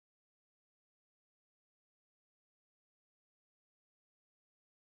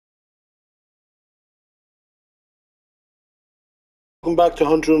Welcome back to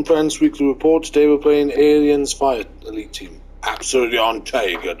Hunter and Friends Weekly Report. Today we're playing Aliens Fire Elite Team. Absolutely on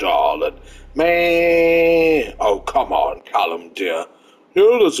Tiger, darling. Man! Oh, come on, Callum, dear.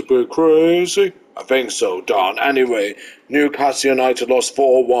 Yeah, that's a bit crazy. I think so, Don. Anyway, Newcastle United lost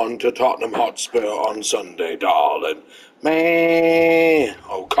 4-1 to Tottenham Hotspur on Sunday, darling. Man!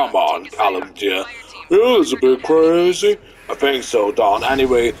 Oh, come on, Callum, dear. Yeah, that's a bit crazy. I think so, Don.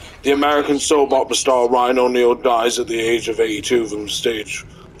 Anyway, the American soap opera star Ryan O'Neal dies at the age of 82 from stage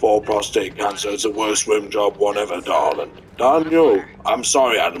 4 prostate cancer. It's the worst rim job one ever, darling. Daniel, I'm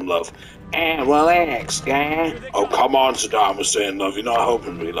sorry, Adam, love. Relax, guy. Oh, come on, Saddam Hussein, love. You're not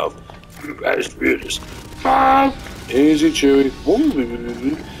helping me, love. That's beautiful. Easy, Chewy.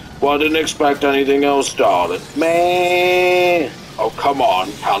 Well, I didn't expect anything else, darling. Man! Oh, come on,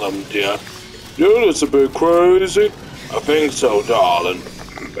 Callum, dear. Yeah, that's a bit crazy. I think so, darling.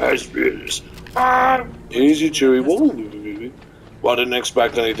 That's beautiful. Easy, Chewy. Well, I didn't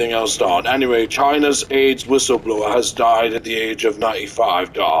expect anything else, darling. Anyway, China's AIDS whistleblower has died at the age of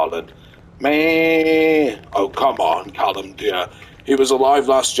 95, darling. Man! Oh, come on, Callum, dear. He was alive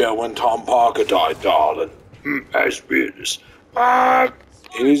last year when Tom Parker died, darling. That's beautiful.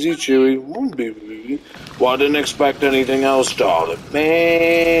 Easy, Chewy. Well, I didn't expect anything else, darling.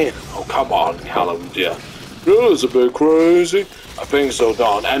 Man! Oh, come on, Callum, dear. Yeah, that's a bit crazy. I think so,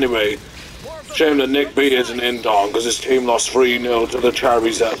 Don. Anyway, shame that Nick B isn't in, Don, because his team lost 3-0 to the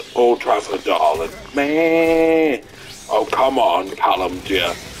Cherries at Old Trafford, darling. Man! Oh, come on, Callum,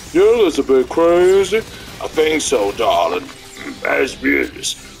 dear. Yeah, that's a bit crazy. I think so, darling. That's beautiful.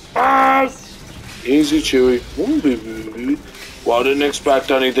 Easy, Chewy. Well, I didn't expect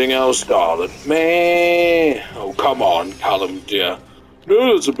anything else, darling. Man! Oh, come on, Callum, dear.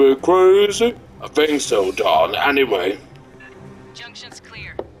 Yeah, that's a bit crazy. I think so, darling. Anyway. Junction's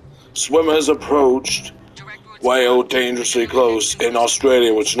clear. Swimmers approached whale dangerously close in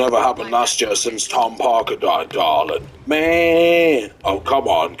Australia, which never happened last year since Tom Parker died, darling. Man! Oh, come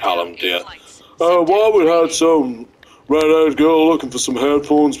on, Callum, dear. Why we had some red-haired girl looking for some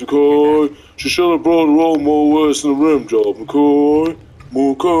headphones, McCoy? She should have brought her own more worse than a rim job, McCoy.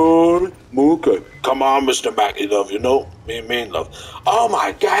 McCoy. Come on, Mr. Mackie, love, you know? Me mean, love. Oh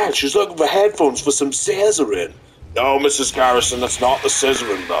my God, she's looking for headphones for some scissoring. No, Mrs. Garrison, that's not the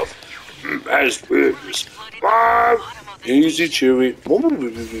scissoring, love. That's weird. Easy, Chewy.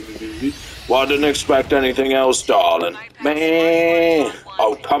 Well, I didn't expect anything else, darling. Man.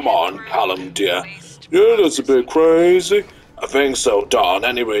 Oh, come on, Callum, dear. Yeah, that's a bit crazy. I think so, Don.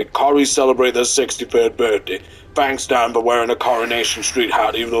 Anyway, Corrie celebrated their 63rd birthday. Thanks, Dan, for wearing a Coronation Street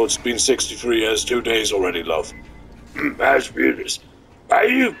hat, even though it's been 63 years, 2 days already, love. That's beautiful. Why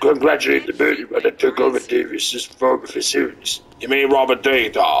you congratulate the birdie when I took over Davis's photography series? You mean Robert Day,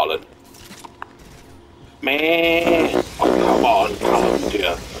 darling? Man. Oh, come on, Callum,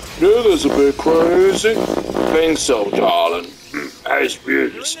 dear. Yeah, that's a bit crazy. I think so, darling. That's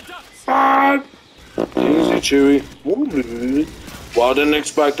beautiful. Easy, Chewy. Well, I didn't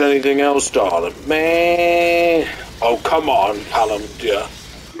expect anything else, darling. Man. Oh, come on, Callum, dear.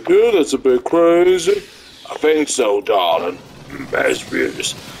 Yeah, that's a bit crazy. I think so, darling. That's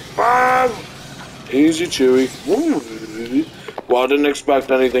beautiful. Easy, Chewy. Well, I didn't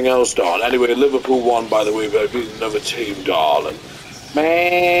expect anything else, darling. Anyway, Liverpool won, by the way, by beating another team, darling.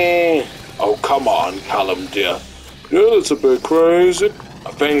 Man. Oh, come on, Callum, dear. Yeah, that's a bit crazy.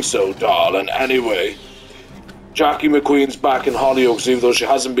 I think so, darling. Anyway, Jackie McQueen's back in Hollyoaks, even though she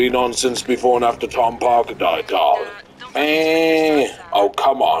hasn't been on since before and after Tom Parker died, darling. Man. Oh,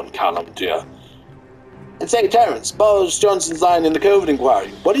 come on, Callum, dear. And say, Terence, Boris Johnson's lying in the COVID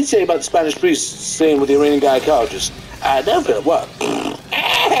inquiry. What did he say about the Spanish priest staying with the Iranian gynecologist? Never, what?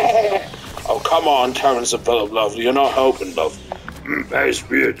 Oh, come on, Terence and Philip, love. You're not helping, love. That's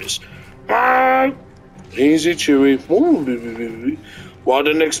weirdness. Easy, Chewy. Well, I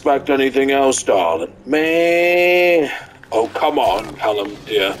didn't expect anything else, darling. Man. Oh, come on, Callum,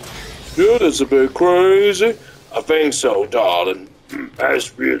 dear. Yeah, that's a bit crazy. I think so, darling.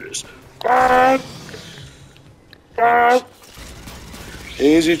 That's weirdness.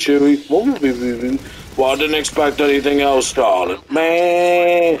 Easy, Chewy. Well, I didn't expect anything else, darling.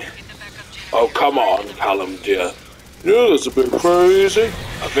 Man. Oh, come on, Callum, dear. Yeah, that's a bit crazy.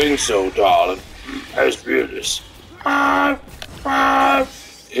 I think so, darling. That's beautiful.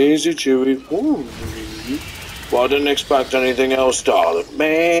 Easy, Chewy. Well, I didn't expect anything else, darling.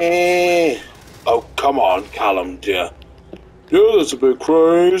 Man. Oh, come on, Callum, dear. Yeah, that's a bit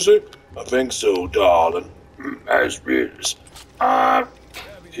crazy. I think so, darling. That's beautiful.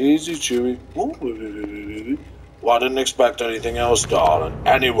 Easy, Chewy. Well, I didn't expect anything else, darling.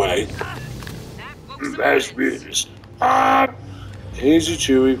 Anyway, that's beautiful. Easy,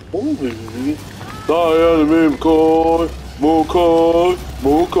 Chewie. Die, enemy, McCoy. McCoy.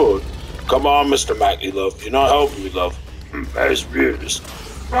 McCoy. Come on, Mr. Mackie, love. You're not helping me, love. That's beautiful.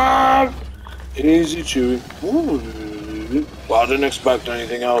 Easy, Chewie. Well, I didn't expect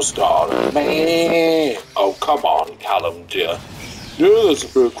anything else, darling. Man. Oh, come on, Callum, dear. Yeah, that's a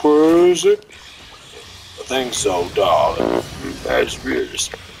bit crazy. I think so, darling. That's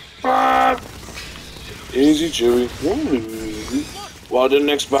beautiful. Easy, Chewie. Well, I didn't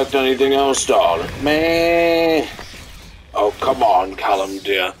expect anything else, darling. Man. Oh, come on, Callum,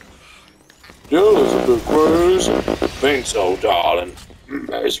 dear. Yeah, that's a bit crazy. Think so, darling.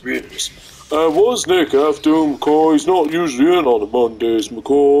 That's beautiful. What's Nick after him, McCoy? He's not usually in on the Mondays,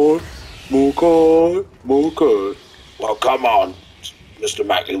 McCoy. McCoy. McCoy. Well, come on, Mr.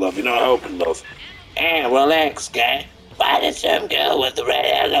 Mackie, love. You're not helping, love. Relax, guy. Why did some girl with the red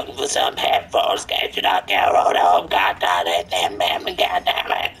hair looking for some headphones? Can't you not get rolled home? God damn it, damn man, god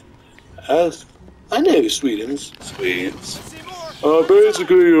damn it. I know Sweetens.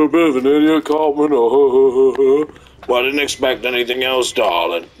 Basically, you're a bit of an idiot, Cartman. Well, I didn't expect anything else,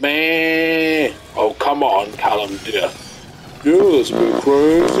 darling. Man. Oh, come on, Callum, dear. Yeah, that's a bit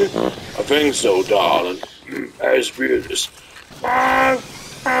crazy. I think so, darling. That's beautiful.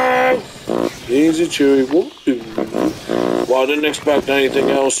 Easy, Chewie. Well, I didn't expect anything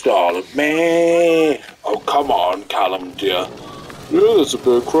else, darling. Man. Oh, come on, Callum, dear. Yeah, that's a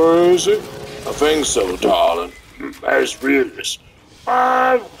bit crazy. I think so, darling. That's beautiful.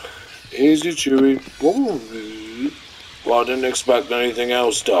 Easy, Chewie. Well, I didn't expect anything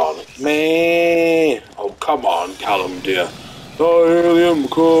else, darling. Man. Oh, come on, Callum, dear. Oh, Alien,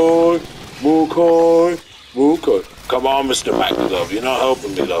 McCoy. Come on, Mr. Mackie, love. You're not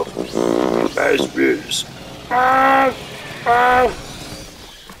helping me, love. That's beautiful.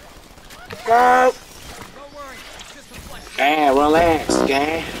 Relax,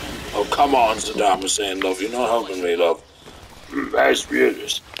 guy. Oh, come on, Saddam Hussein, love. You're not helping me, love. That's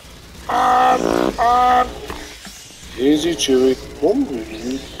beautiful. Easy, Chewie.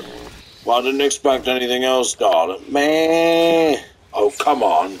 Well, I didn't expect anything else, darling. Man. Oh, come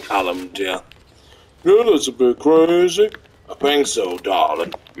on, Callum, dear. Yeah, that's a bit crazy. I think so,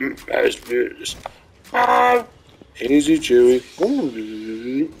 darling. That's beautiful. Easy, Chewie.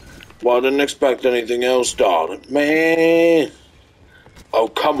 Well, I didn't expect anything else, darling. Man. Oh,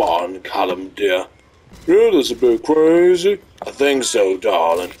 come on, Callum, dear. Yeah, that's a bit crazy. I think so,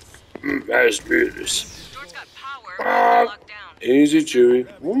 darling. That's beautiful. Easy, Chewie.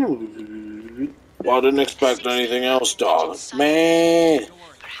 Well, I didn't expect anything else, darling. Man.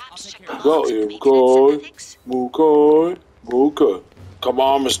 Got you, McCoy. Come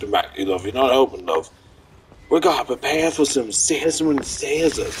on, Mr. Mackie, love. You're not helping, love. We gotta prepare for some Caesar and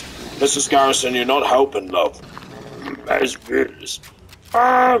Caesars. Mrs. Garrison, you're not helping, love. That's business.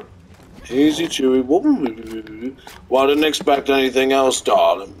 Easy, Chewie. Well, I didn't expect anything else,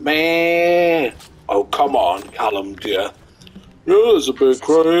 darling. Man. Oh, come on, Callum, dear. Yeah, that's a bit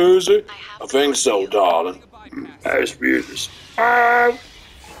crazy. I think so, darling. That's beautiful.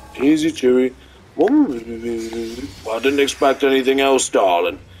 Easy, Chewie. Well, I didn't expect anything else,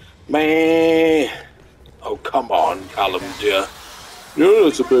 darling. Man. Oh, come on, Callum, dear. Yeah,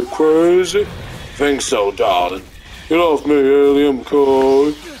 that's a bit crazy. I think so, darling. Get off me, Alien,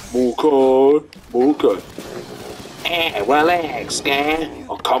 McCoy. Relax, guy.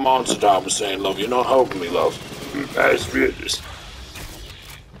 Oh, come on, Saddam Hussein, love. You're not helping me, love. That's beautiful.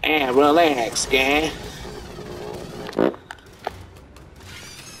 Relax, guy.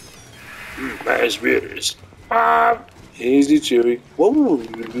 That's beautiful. Easy, Chewie.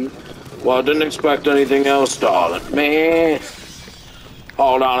 Well, I didn't expect anything else, darling. Man.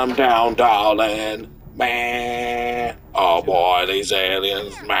 Hold on, I'm down, darling. Man. Oh, boy, these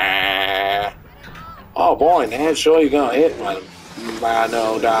aliens. Man. Oh, boy, Ned, sure you're gonna hit one. I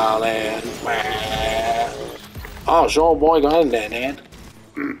know, darling. Man. Oh, sure, boy, got in there, Ned.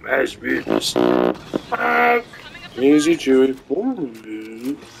 That's beautiful. Easy, Chewie.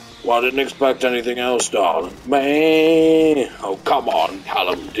 Well, I didn't expect anything else, darling. Man. Oh, come on,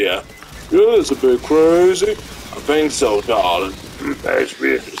 Callum, dear. Yeah, that's a bit crazy. I think so, darling. That's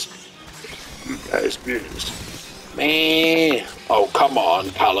beautiful. That's beautiful. Man. Oh, come on,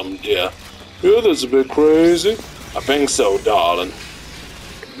 Callum, dear. Yeah, that's a bit crazy. I think so, darling.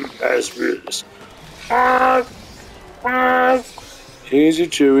 That's beautiful. Easy,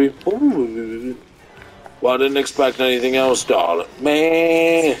 Chewie. Well, I didn't expect anything else, darling.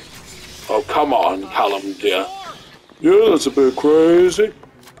 Man. Oh, come on, Callum, dear. Yeah, that's a bit crazy.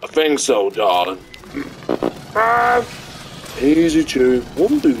 I think so, darling. Easy, Chewie.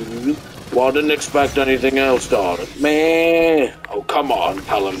 Well, I didn't expect anything else, darling. Man. Oh, come on,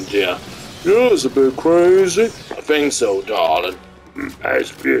 Callum, dear. Yeah, that's a bit crazy. I think so, darling.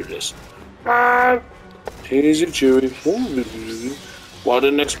 That's business. Easy, Chewy. Well, I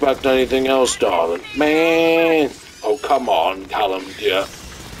didn't expect anything else, darling. Man. Oh, come on, Callum, dear.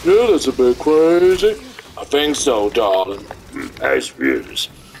 Yeah, that's a bit crazy. I think so, darling. That's business.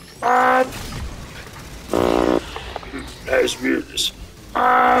 That's business.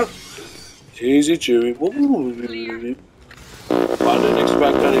 Easy, Chewy. I didn't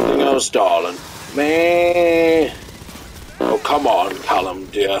expect anything else, darling. Man. Oh, come on, Callum,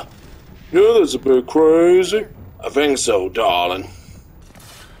 dear. Yeah, that's a bit crazy. I think so, darling.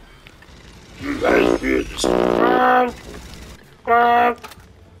 That's business.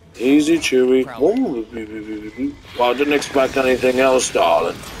 Easy, Chewy. Well, I didn't expect anything else,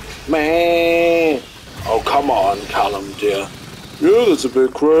 darling. Man. Oh, come on, Callum, dear. Yeah, that's a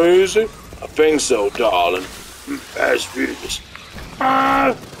bit crazy. I think so, darling. That's business.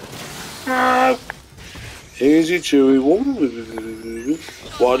 Easy, Chewy.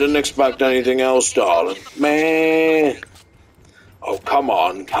 Well, I didn't expect anything else, darling. Man. Oh, come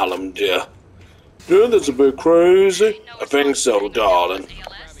on, Callum, dear. Yeah, that's a bit crazy. I think so, darling.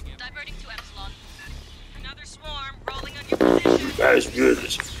 DLS, diverting to Epsilon. Another swarm rolling on your position. That's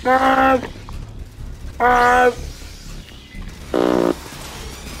business.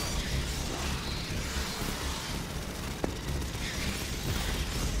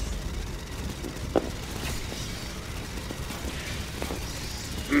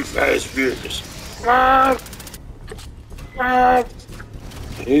 That's business.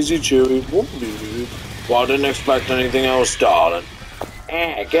 Easy, Chewy. Well, I didn't expect anything else, darling.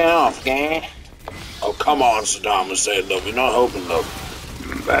 Get off, gang. Oh, come on, Saddam Hussein, love. You're not hoping, love.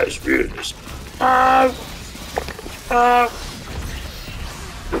 That's business.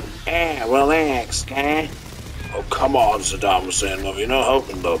 Relax, gang. Oh, come on, Saddam Hussein, love. You're not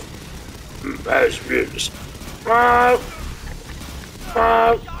hoping, love. That's business.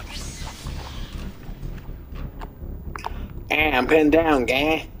 I'm pinned down,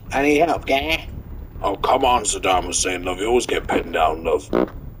 gang. I need help, gang. Oh, come on, Saddam Hussein, love. You always get pinned down, love.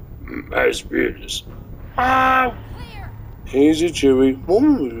 That's business. Easy, Chewy.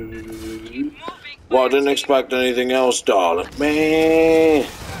 Well, I didn't expect anything else, darling. Man.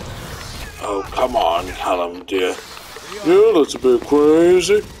 Oh, come on, Callum, dear. Yeah, that's a bit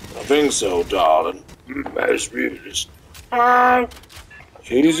crazy. I think so, darling. That's business.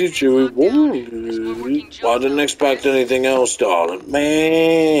 Easy, Chewy. Well, I didn't expect anything else, darling.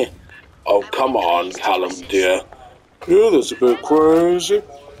 Man. Oh, come on, Callum, dear. Yeah, that's a bit crazy.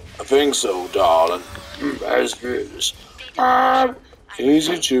 I think so, darling. That's business.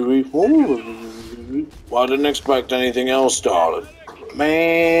 Easy, Chewy. Well, I didn't expect anything else, darling.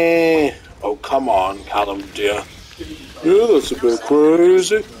 Man. Oh, come on, Callum, dear. Yeah, that's a bit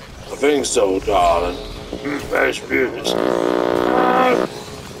crazy. I think so, darling. That's business.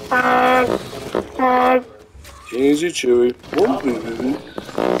 Easy, Chewy.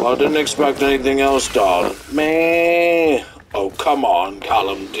 Well, I didn't expect anything else, darling. Man. Oh, come on,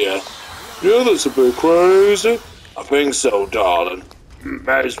 Callum, dear. Yeah, that's a bit crazy. I think so, darling.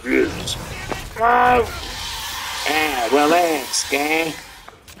 That's business. Relax, gang.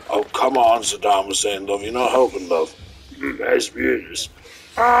 Oh, come on, Saddam Hussein, love. You're not helping, love. That's business.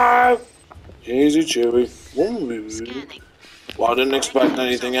 Easy, Chewy. Well, I didn't expect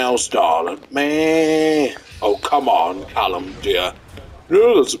anything else, darling. Man. Oh, come on, Callum, dear.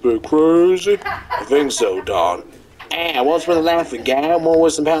 Yeah, that's a bit crazy. I think so, darling. What's with the laughing, gang? More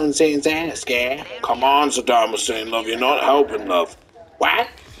with some pounding Satan's ass, gang. Come on, Saddam Hussein, love. You're not helping, love. What?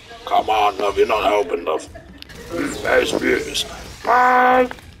 Come on, love. You're not helping, love. That's business.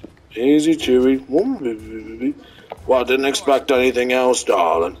 Easy, Chewy. Well, I didn't expect anything else,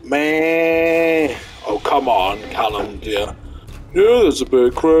 darling. Man. Oh, come on, Callum, dear. Yeah, that's a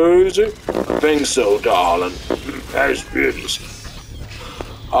bit crazy. I think so, darling. That's business.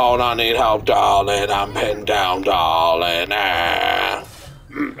 Oh, I need help, darling. I'm pinned down, darling.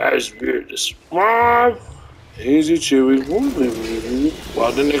 That's business. Easy, Chewy. Well,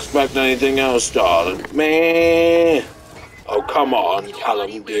 I didn't expect anything else, darling. Man. Oh, come on,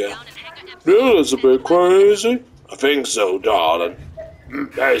 Callum, dear. Yeah, that's a bit crazy. I think so, darling.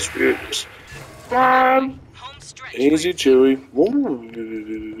 That's business. Easy, Chewy.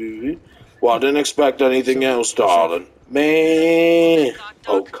 Well, I didn't expect anything else, darling. Man.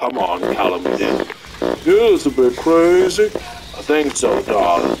 Oh, come on, Callum, dear. Yeah, that's a bit crazy. I think so,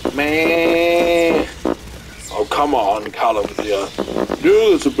 darling. Man. Oh, come on, Callum, dear. Yeah,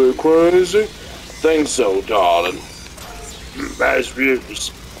 that's a bit crazy. Think so, darling. That's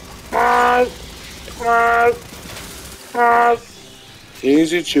business.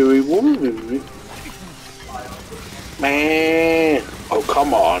 Easy, Chewie. Man. Oh,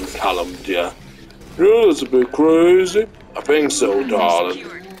 come on, Callum, dear. You're that's a bit crazy. I think so, darling.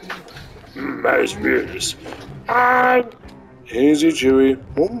 Most beauties. Easy, Chewie.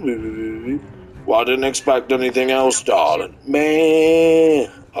 Well, I didn't expect anything else, darling.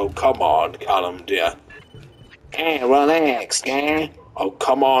 Man. Oh, come on, Callum, dear. Relax, Oh,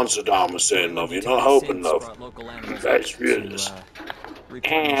 come on, Saddam Hussein, love. You're not helping, love. That's beauties.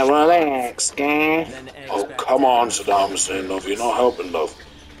 Relax, Oh, come on, Saddam Hussein, love. You're not helping, love.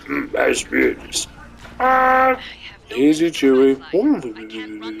 That's beauties. Easy, Chewie.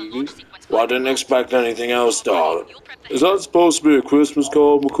 Well, I didn't expect anything else, darling. Is that supposed to be a Christmas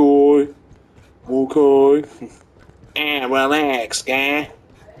card, McCoy? McCoy? Relax,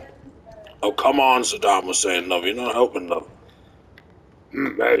 Oh, come on, Saddam Hussein, love. You're not helping, love.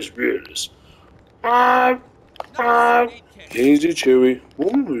 That's beauties. Easy, Chewie.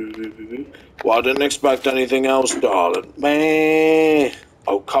 Well, I didn't expect anything else, darling. Man.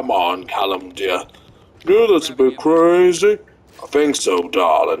 Oh, come on, Callum, dear. Yeah, that's a bit crazy. I think so,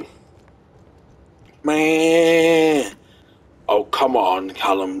 darling. Man. Oh, come on,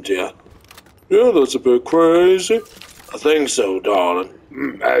 Callum, dear. Yeah, that's a bit crazy. I think so, darling.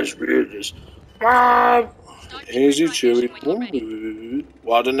 That's beauties. Easy, Chewie.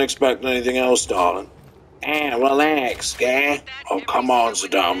 Well, I didn't expect anything else, darling. Relax, Oh, come on,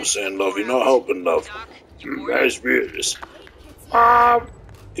 Saddam Hussein, love. You're not helping, love. That's beauties.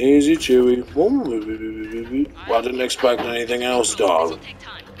 Easy, Chewie. Well, I didn't expect anything else, darling.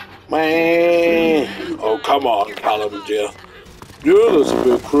 Man. Oh, come on, Callum, dear. Yeah, that's a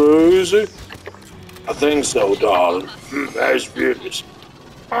bit crazy. I think so, darling. That's beauties.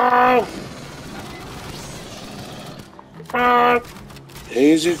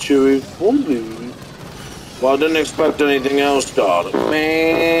 Easy, Chewie. Well, I didn't expect anything else, darling.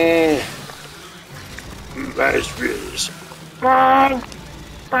 Man. That's beauties.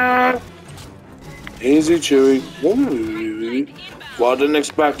 Easy, Chewie. Well, I didn't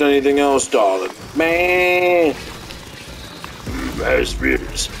expect anything else, darling. Man. That's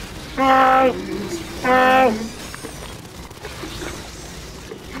beauties.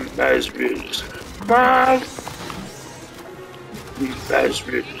 That's beauties. That's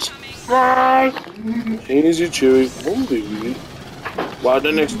beauties. Easy, Chewie. Well, I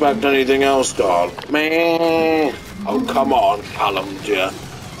didn't expect anything else, darling. Man. Oh, come on, Callum, dear.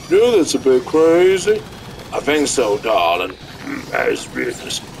 Yeah, that's a bit crazy. I think so, darling. That's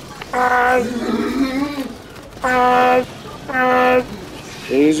beauties.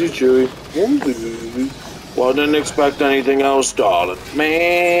 Easy, Chewie. Well, I didn't expect anything else, darling.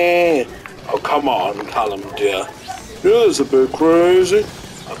 Man. Oh, come on, Callum, dear. Yeah, that's a bit crazy.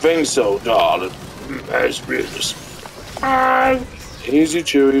 I think so, darling. That's beauties. Easy,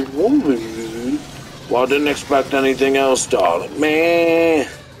 Chewie. Well, I didn't expect anything else, darling. Man.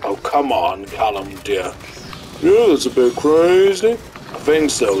 Oh, come on, Callum, dear. Yeah, that's a bit crazy. I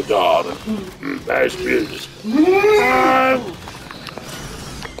think so, darling. That's beauties.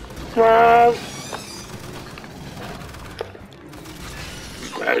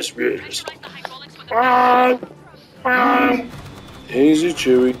 That's beauties. Easy,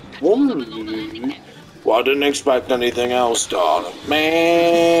 Chewie. Well, I didn't expect anything else, darling.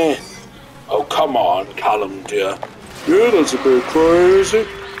 Man. Oh, come on, Callum, dear. Yeah, that's a bit crazy.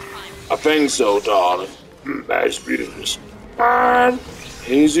 I think so, darling. That's beauties.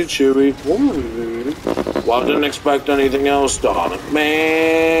 Easy, Chewie. Well, I didn't expect anything else, darling.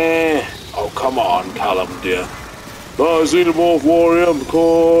 Man. Oh, come on, Callum, dear. Xenomorph Warrior,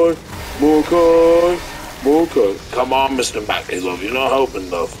 McCoy. Come on, Mr. Mackie, love. You're not helping,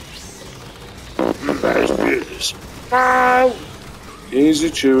 love. That's beauties. Easy,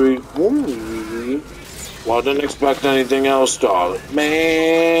 Chewie. Well, I didn't expect anything else, darling.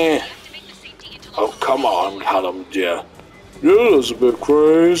 Man. Oh, come on, Callum, dear. Yeah, that's a bit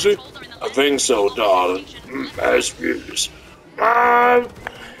crazy. I think so, darling. That's beauties.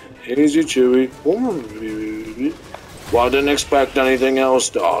 Easy, Chewie. Well, I didn't expect anything else,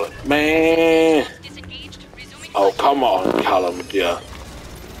 darling. Man. Oh, come on, Callum, dear.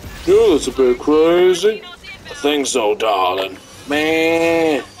 Yeah, that's a bit crazy. I think so, darling.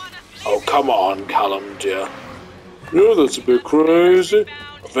 Man. Oh, come on, Callum, dear. Yeah, that's a bit crazy.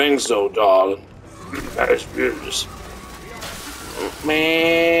 I think so, darling. That's beauties.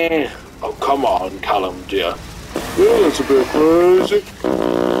 Man. Oh, come on, Callum, dear. Yeah, that's a bit crazy.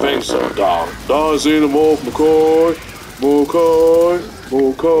 I think so, darling. Xenomorph, McCoy.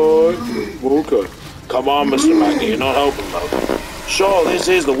 Come on, Mr. Mackie, you're not helping, love. Sure, this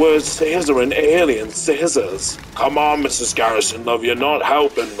is the word scissor in alien scissors. Come on, Mrs. Garrison, love, you're not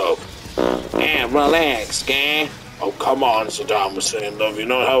helping, love. And relax, gang. Oh, come on, Saddam Hussein, love, you're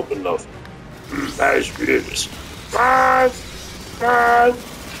not helping, love. Nice views.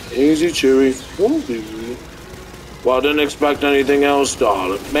 Easy, Chewie. Won't be rude. Well, I didn't expect anything else,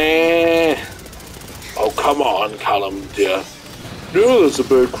 darling. Man. Oh, come on, Callum, dear. No, that's a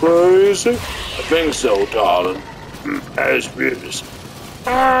bit crazy. I think so, darling. As views.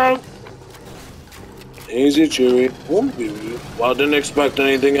 Easy, Chewie. Won't be rude. Well, I didn't expect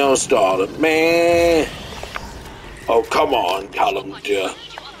anything else, darling. Man. Oh, come on, Callum, dear.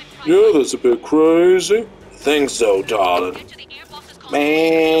 Yeah, that's a bit crazy. I think so, darling.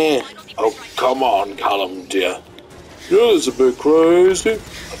 Man. Oh, come on, Callum, dear. Yeah, that's a bit crazy. I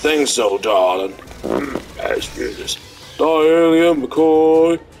think so, darling. As views. Die, alien,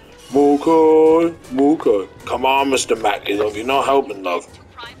 McCoy. McCoy. Come on, Mr. Mackey, love, you're not helping, love.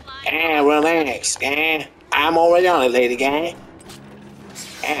 Relax, guy. I'm already on it, lady guy.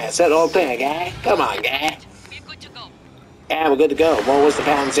 Set all clear, guy. Come on, guy. We're good to go. We're good to go. What was the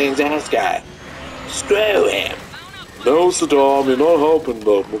Palisades ass guy? Screw him. No, Saddam, you're not helping,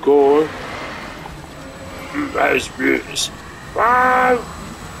 love, McCoy. Nice views.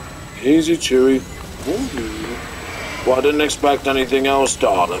 Easy, Chewie. Well, I didn't expect anything else,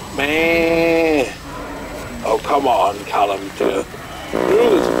 darling. Man. Oh, come on, Callum, dear. Yeah,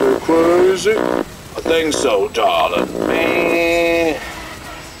 that's a bit crazy. I think so, darling. Man.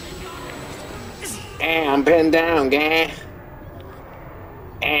 I'm pinned down, guy.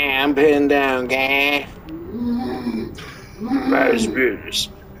 I'm pinned down, guy. Nice views.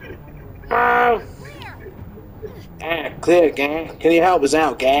 Clear, guy. Can you help us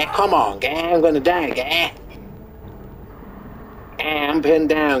out, guy? Come on, guy. I'm gonna die, guy. I'm pinned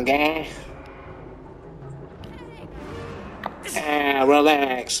down, guy.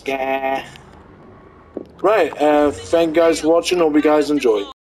 Relax, guy. Right, thank you guys for watching. Hope you guys enjoy.